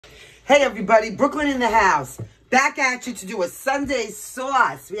Hey everybody, Brooklyn in the house. Back at you to do a Sunday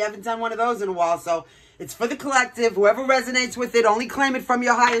sauce. We haven't done one of those in a while, so it's for the collective. Whoever resonates with it, only claim it from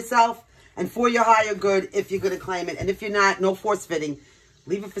your higher self and for your higher good if you're going to claim it. And if you're not, no force fitting.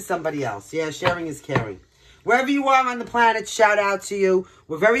 Leave it for somebody else. Yeah, sharing is caring. Wherever you are on the planet, shout out to you.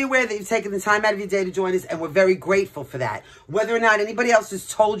 We're very aware that you've taken the time out of your day to join us, and we're very grateful for that. Whether or not anybody else has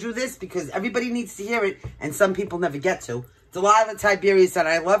told you this, because everybody needs to hear it, and some people never get to. Delilah Tiberius said,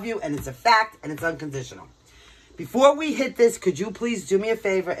 I love you, and it's a fact, and it's unconditional. Before we hit this, could you please do me a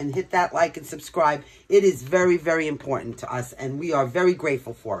favor and hit that like and subscribe? It is very, very important to us, and we are very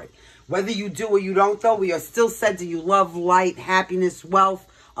grateful for it. Whether you do or you don't, though, we are still sending you love, light, happiness, wealth,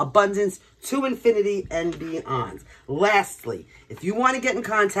 abundance, to infinity and beyond. Lastly, if you want to get in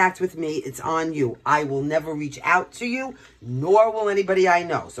contact with me, it's on you. I will never reach out to you, nor will anybody I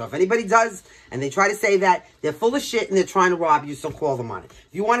know. So if anybody does, and they try to say that, they're full of shit and they're trying to rob you, so call them on it. If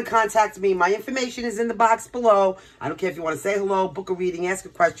you want to contact me, my information is in the box below. I don't care if you want to say hello, book a reading, ask a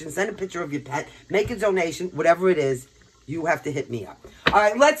question, send a picture of your pet, make a donation, whatever it is, you have to hit me up. All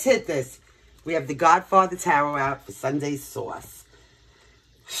right, let's hit this. We have the Godfather Tarot out for Sunday's sauce.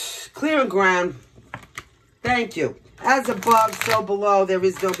 Clear and ground. Thank you. As above, so below. There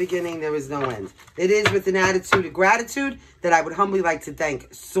is no beginning. There is no end. It is with an attitude of gratitude that I would humbly like to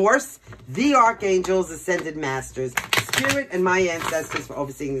thank Source, the Archangels, Ascended Masters, Spirit, and my ancestors for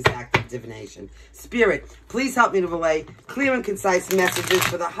overseeing this act of divination. Spirit, please help me to relay clear and concise messages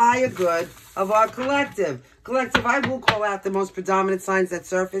for the higher good of our collective. Collective, I will call out the most predominant signs that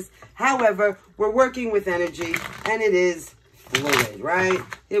surface. However, we're working with energy, and it is fluid, right?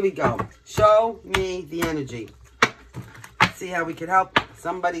 Here we go. Show me the energy. See how we can help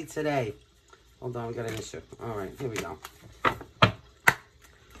somebody today. Hold on, we got an issue. All right, here we go.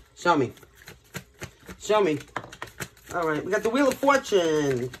 Show me. Show me. All right, we got the Wheel of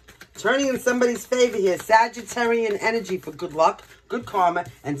Fortune. Turning in somebody's favor here. Sagittarian energy for good luck, good karma,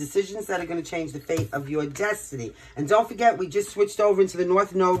 and decisions that are going to change the fate of your destiny. And don't forget, we just switched over into the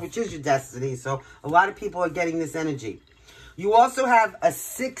North Node, which is your destiny. So a lot of people are getting this energy. You also have a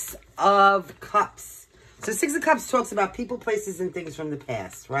Six of Cups. So Six of Cups talks about people, places, and things from the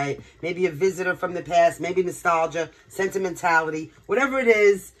past, right? Maybe a visitor from the past, maybe nostalgia, sentimentality, whatever it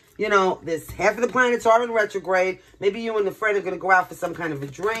is. You know, this half of the planets are in retrograde. Maybe you and a friend are going to go out for some kind of a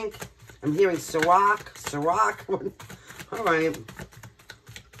drink. I'm hearing Ciroc. All right.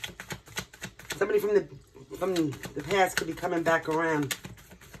 Somebody from the past could be coming back around.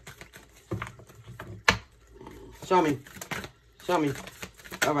 Show me. Show me.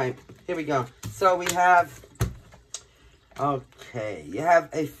 All right, here we go. So we have, okay, you have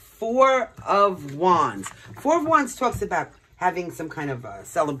a Four of Wands. Four of Wands talks about having some kind of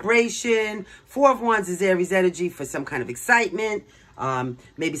celebration. Four of Wands is Aries energy for some kind of excitement,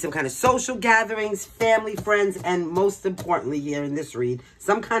 maybe some kind of social gatherings, family, friends, and most importantly here in this read,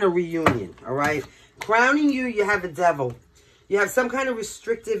 some kind of reunion, all right? Crowning you, you have a Devil. You have some kind of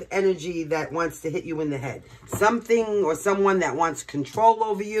restrictive energy that wants to hit you in the head. Something or someone that wants control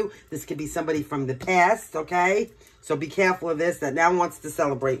over you. This could be somebody from the past, okay? So be careful of this, that now wants to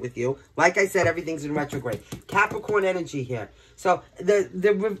celebrate with you. Like I said, everything's in retrograde. Capricorn energy here. So the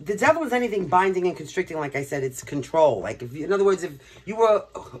Devil is anything binding and constricting, like I said, it's control. Like, if you, in other words, if you were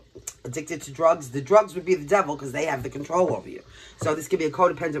addicted to drugs, the drugs would be the devil because they have the control over you. So this could be a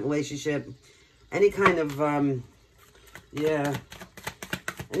codependent relationship. Any kind of... yeah,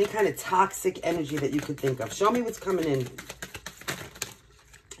 any kind of toxic energy that you could think of. Show me what's coming in.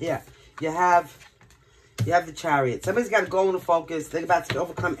 Yeah, you have the Chariot. Somebody's got a goal and a focus. They're about to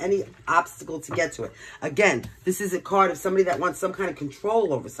overcome any obstacle to get to it. Again, this is a card of somebody that wants some kind of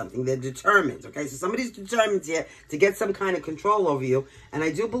control over something. They're determined, okay? So somebody's determined here to get some kind of control over you. And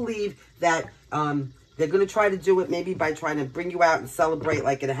I do believe that... they're going to try to do it maybe by trying to bring you out and celebrate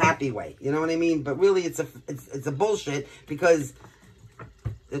like in a happy way. You know what I mean? But really it's a bullshit because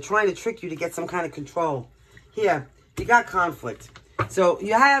they're trying to trick you to get some kind of control. Here, you got conflict. So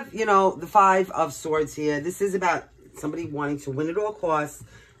you have, you know, the Five of Swords here. This is about somebody wanting to win at all costs.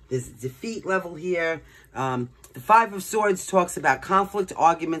 There's a defeat level here. The Five of Swords talks about conflict,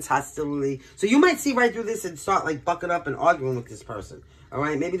 arguments, hostility. So you might see right through this and start like bucking up and arguing with this person. All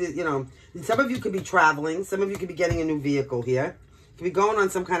right, maybe, you know, some of you could be traveling. Some of you could be getting a new vehicle here. You could be going on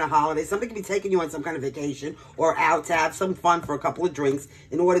some kind of holiday. Somebody could be taking you on some kind of vacation or out to have some fun for a couple of drinks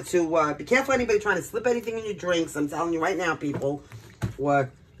in order to be careful anybody trying to slip anything in your drinks. I'm telling you right now, people,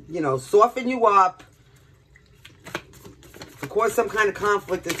 or, you know, soften you up to cause some kind of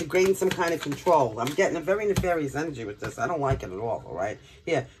conflict and to gain some kind of control. I'm getting a very nefarious energy with this. I don't like it at all right?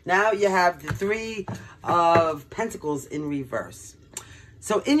 Here, now you have the Three of Pentacles in reverse.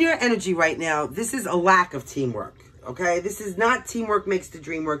 So in your energy right now, this is a lack of teamwork. Okay, this is not teamwork makes the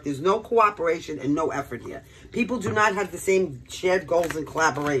dream work. There's no cooperation and no effort here. People do not have the same shared goals and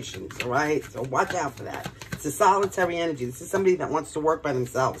collaborations, all right? So watch out for that. It's a solitary energy. This is somebody that wants to work by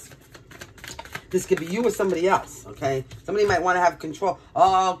themselves. This could be you or somebody else, okay? Somebody might want to have control.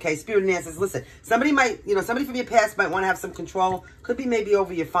 Oh, okay, Spirit and Answers, listen. Somebody might, somebody from your past might want to have some control. Could be maybe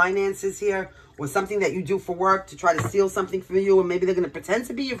over your finances here, or something that you do for work to try to steal something from you, or maybe they're going to pretend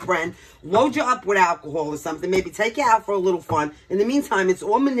to be your friend, load you up with alcohol or something, maybe take you out for a little fun. In the meantime, it's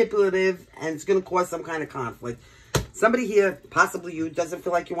all manipulative, and it's going to cause some kind of conflict. Somebody here, possibly you, doesn't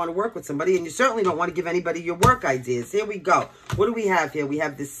feel like you want to work with somebody, and you certainly don't want to give anybody your work ideas. Here we go. What do we have here? We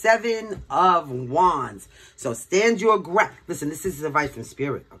have the 7 of Wands. So stand your ground. Listen, this is advice from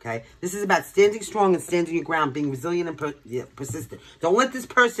Spirit, okay? This is about standing strong and standing your ground, being resilient and persistent. Don't let this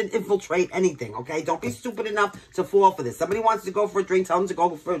person infiltrate anything, okay? Don't be stupid enough to fall for this. Somebody wants to go for a drink, tell them to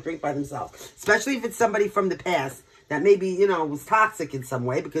go for a drink by themselves. Especially if it's somebody from the past that maybe, was toxic in some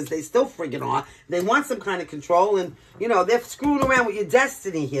way, because they still friggin' are. They want some kind of control, and, they're screwing around with your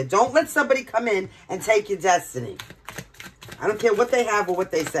destiny here. Don't let somebody come in and take your destiny. I don't care what they have or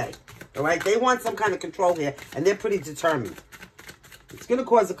what they say, all right? They want some kind of control here, and they're pretty determined. It's going to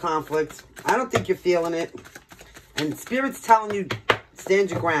cause a conflict. I don't think you're feeling it. And Spirit's telling you, stand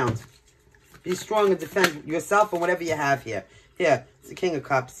your ground. Be strong and defend yourself and whatever you have here. Here, it's the King of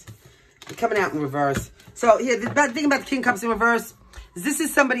Cups. You're coming out in reverse. So, yeah, the bad thing about the King of Cups in reverse is this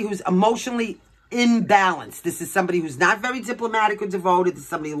is somebody who's emotionally imbalanced. This is somebody who's not very diplomatic or devoted. This is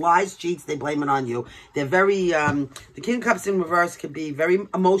somebody who lies, cheats, they blame it on you. They're very, the King of Cups in reverse could be very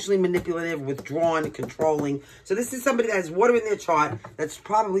emotionally manipulative, withdrawn, controlling. So this is somebody that has water in their chart that's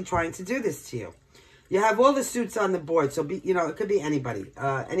probably trying to do this to you. You have all the suits on the board, so, it could be anybody.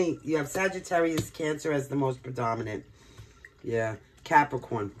 You have Sagittarius, Cancer as the most predominant. Yeah,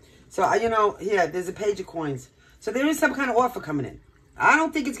 Capricorn. So, here, there's a Page of Coins. So there is some kind of offer coming in. I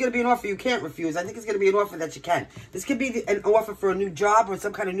don't think it's going to be an offer you can't refuse. I think it's going to be an offer that you can. This could be an offer for a new job or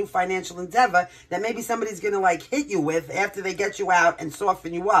some kind of new financial endeavor that maybe somebody's going to, hit you with after they get you out and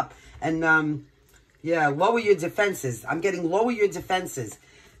soften you up. And, yeah, lower your defenses. I'm getting lower your defenses.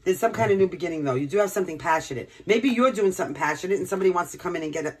 There's some kind of new beginning, though. You do have something passionate. Maybe you're doing something passionate and somebody wants to come in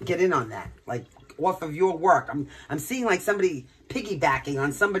and get in on that. Off of your work. I'm seeing somebody piggybacking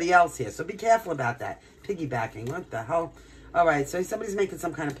on somebody else here. So be careful about that. Piggybacking. What the hell? All right. So somebody's making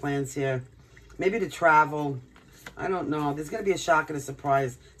some kind of plans here. Maybe to travel. I don't know. There's going to be a shock and a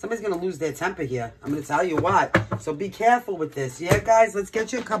surprise. Somebody's going to lose their temper here. I'm going to tell you what. So be careful with this. Yeah, guys? Let's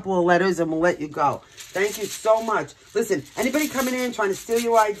get you a couple of letters and we'll let you go. Thank you so much. Listen, anybody coming in trying to steal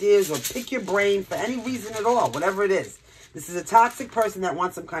your ideas or pick your brain for any reason at all, whatever it is. This is a toxic person that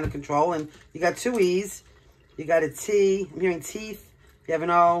wants some kind of control. And you got 2 E's. You got a T. I'm hearing teeth. You have an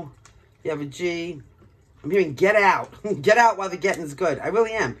O. You have a G. I'm hearing get out. Get out while the getting's good. I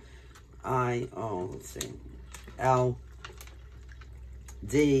really am. I-O. Let's see. L.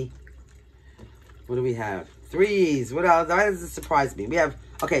 D. What do we have? 3 E's. What else? Why does this surprise me? We have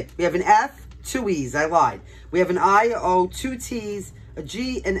an F, 2 E's. I lied. We have an I-O, 2 T's, a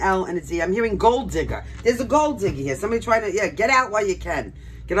G, an L, and a D. I'm hearing gold digger. There's a gold digger here. Somebody trying to, get out while you can.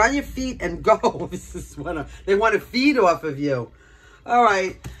 Get on your feet and go. This is they want to feed off of you. All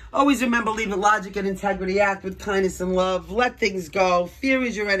right. Always remember, leave with logic and integrity. Act with kindness and love. Let things go. Fear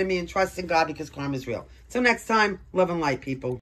is your enemy and trust in God because karma is real. Till next time, love and light, people.